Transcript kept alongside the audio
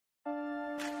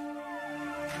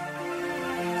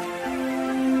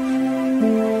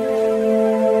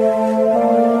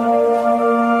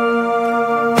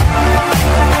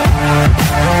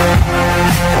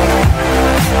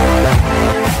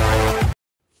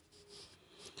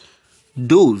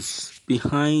Those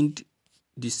behind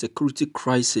the security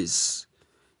crisis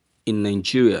in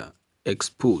Nigeria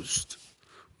exposed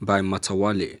by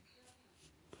Matawallen.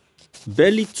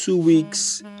 Barely 2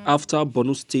 weeks after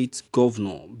Borno State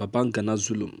Governor Babangana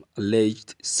Zulum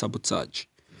alleged sabotage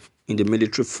in the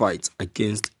military fight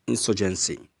against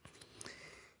insurgency,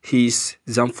 his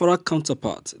Zamfara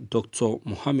counterpart, Dr.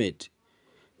 Mohammed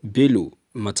Bello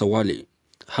Matawallen,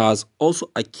 has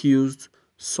also accused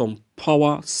some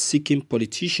power-seeking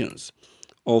politicians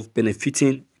of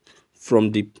benefiting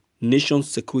from the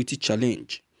nation's security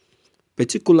challenge,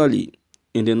 particularly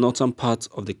in the northern part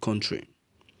of the country.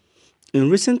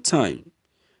 In recent time,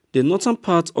 the northern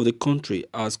part of the country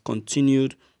has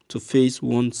continued to face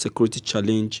one security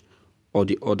challenge or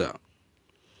the other.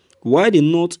 While the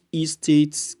northeast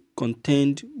states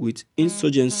contend with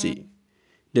insurgency,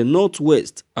 the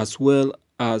northwest as well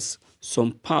as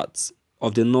some parts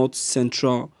of the north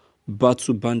central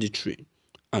battle banditry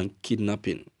and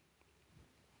kidnapping.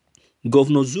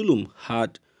 Governor Zulum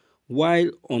had, while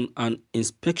on an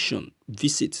inspection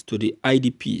visit to the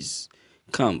IDPs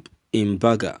camp in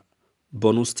Baga,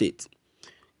 Borno State,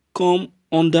 come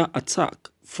under attack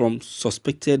from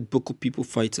suspected Boko People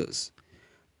fighters.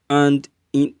 And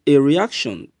in a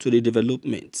reaction to the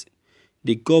development,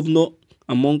 the governor,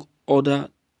 among other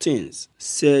things,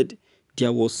 said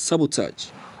there was sabotage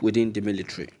within the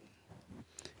military.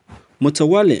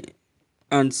 Matawallen,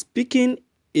 and speaking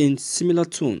in similar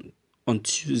tone on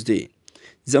Tuesday,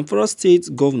 Zamfara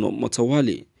State Governor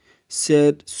Matawallen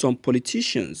said some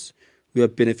politicians were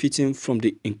benefiting from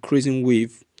the increasing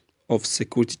wave of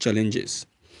security challenges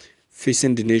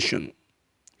facing the nation.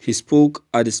 He spoke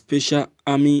at the Special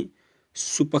Army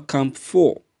Super Camp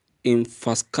 4 in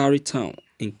Faskari town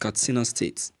in Katsina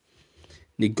State.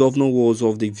 The governor was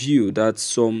of the view that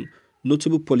some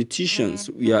notable politicians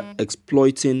were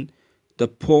exploiting the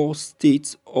poor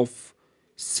state of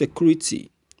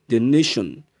security the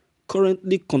nation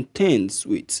currently contends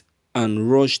with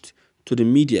and rushed to the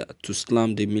media to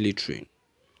slam the military.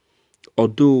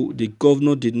 Although the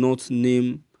governor did not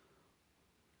name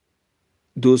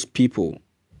those people,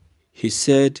 he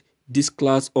said this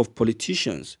class of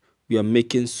politicians were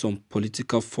making some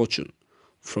political fortune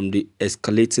from the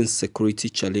escalating security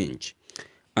challenge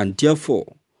and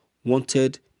therefore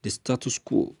wanted the status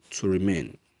quo to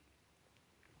remain.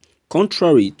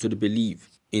 Contrary to the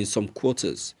belief in some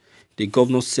quarters, the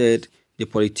governor said the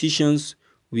politicians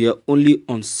were only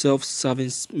on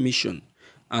self-serving mission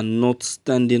and not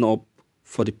standing up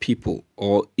for the people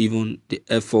or even the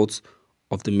efforts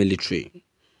of the military.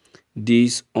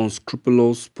 These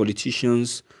unscrupulous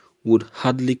politicians would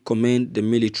hardly commend the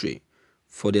military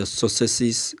for their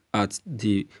successes at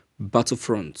the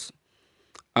battlefront.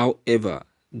 However,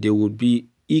 they would be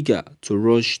eager to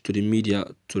rush to the media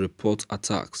to report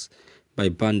attacks by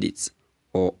bandits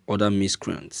or other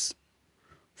miscreants.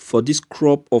 For this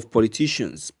crop of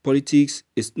politicians, politics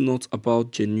is not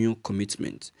about genuine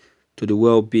commitment to the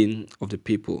well-being of the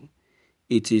people.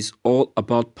 It is all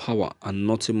about power and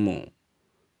nothing more,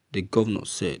 the governor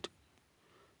said.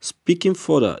 Speaking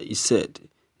further, he said,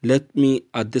 "Let me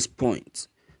at this point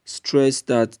stress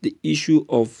that the issue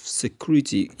of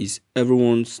security is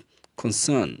everyone's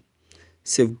concern.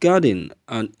 Safeguarding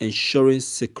and ensuring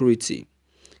security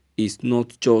is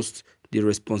not just the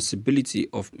responsibility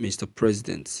of Mr.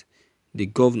 President, the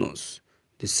governors,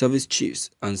 the service chiefs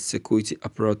and security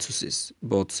apparatuses,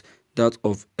 but that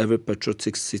of every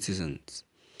patriotic citizen.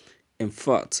 In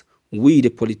fact, we the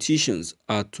politicians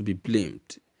are to be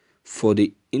blamed for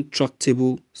the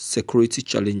intractable security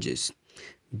challenges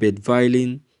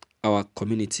bedeviling our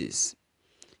communities.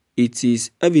 It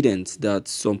is evident that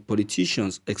some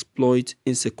politicians exploit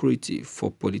insecurity for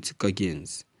political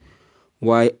gains,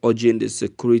 while urging the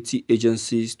security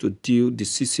agencies to deal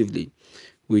decisively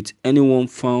with anyone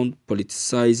found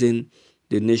politicizing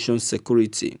the nation's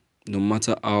security, no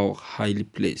matter how highly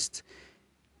placed,"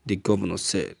 the governor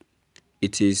said.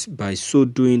 It is by so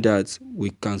doing that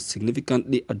we can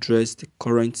significantly address the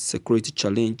current security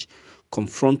challenge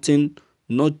confronting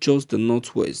not just the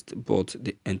Northwest but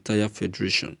the entire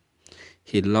Federation.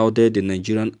 He lauded the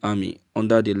Nigerian Army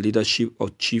under the leadership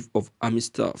of Chief of Army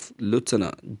Staff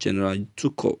Lieutenant General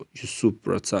Tukur Yusuf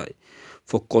Buratai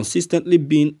for consistently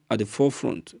being at the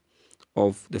forefront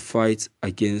of the fight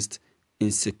against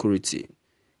insecurity.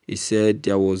 He said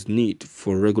there was need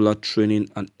for regular training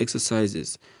and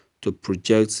exercises to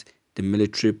project the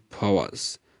military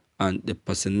powers and the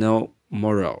personnel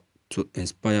morale to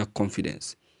inspire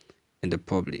confidence in the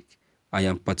public. I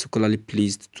am particularly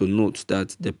pleased to note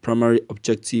that the primary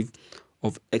objective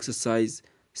of exercise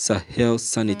Sahel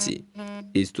sanity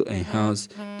is to enhance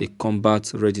the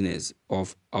combat readiness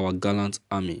of our gallant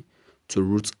army to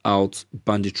root out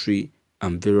banditry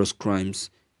and various crimes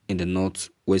in the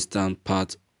northwestern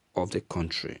part of the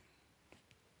country.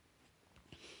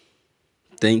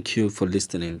 Thank you for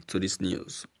listening to this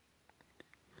news.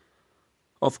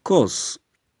 Of course,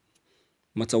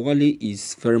 Matawallen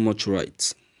is very much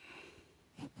right.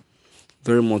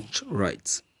 Very much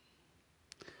right.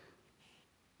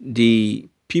 The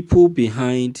people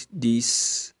behind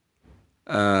this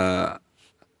attack,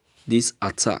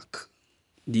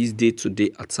 this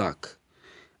day-to-day attack,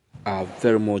 are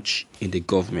very much in the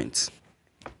government.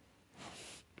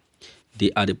 They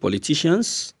are the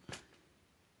politicians.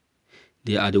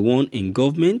 They are the one in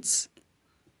government.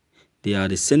 They are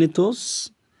the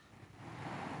senators.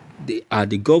 They are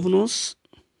the governors.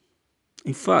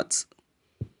 In fact,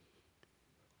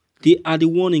 they are the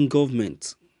one in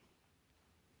government.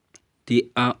 They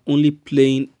are only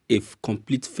playing a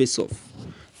complete face-off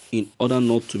in order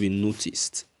not to be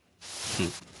noticed.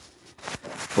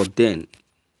 But then,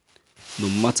 no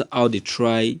matter how they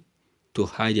try to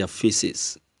hide their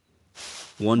faces,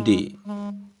 one day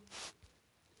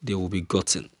they will be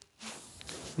gotten.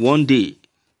 One day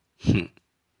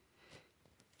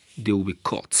they will be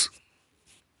caught.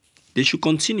 They should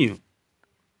continue.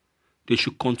 They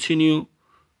should continue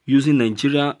using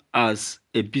Nigeria as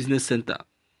a business center.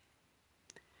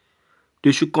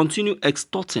 They should continue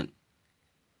extorting.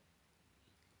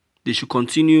 They should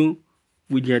continue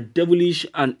with their devilish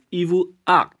and evil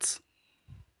acts.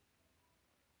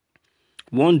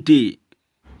 One day,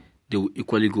 they will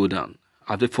equally go down.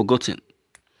 Have they forgotten?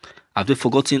 Have they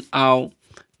forgotten how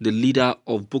the leader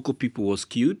of Boko people was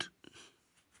killed?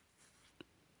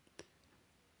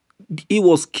 He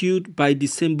was killed by the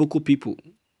same Boko people.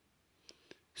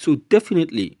 So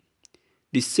definitely,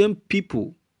 the same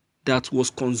people that was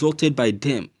consulted by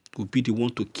them will be the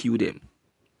one to kill them.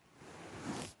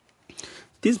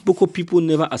 These Boko people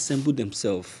never assembled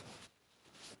themselves.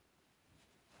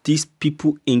 These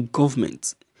people in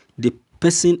government, the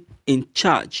person in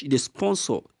charge, the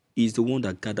sponsor, is the one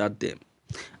that gathered them.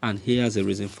 And he has a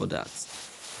reason for that.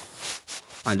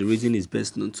 And the reason is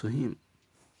best known to him.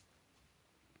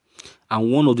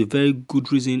 And one of the very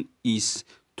good reasons is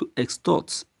to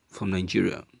extort from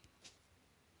Nigeria.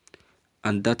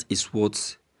 And that is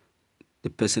what the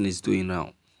person is doing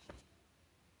now.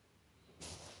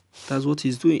 That's what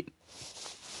he's doing.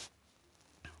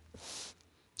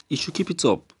 He should keep it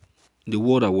up. The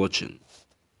world are watching.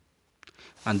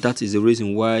 And that is the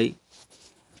reason why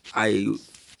I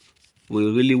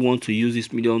will really want to use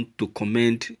this medium to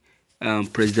commend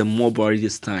President Buhari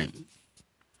this time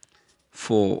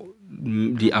for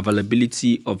the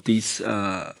availability of this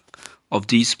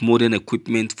modern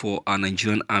equipment for our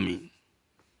Nigerian army.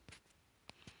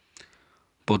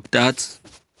 But that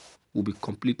will be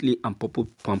completely and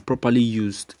properly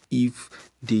used if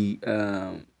the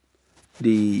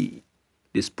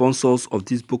sponsors of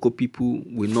these Boko people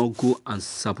will not go and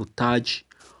sabotage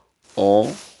or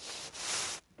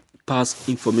pass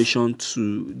information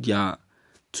to the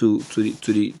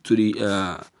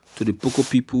Boko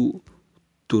people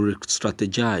to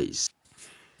strategize.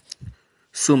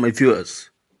 So, my viewers,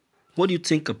 what do you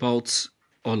think about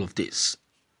all of this?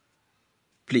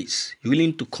 Please, you're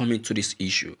willing to comment to this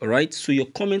issue, all right? So your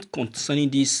comments concerning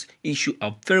this issue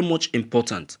are very much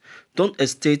important. Don't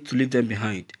hesitate to leave them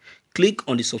behind. Click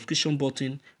on the subscription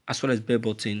button as well as bell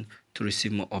button to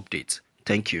receive more updates.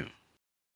 Thank you.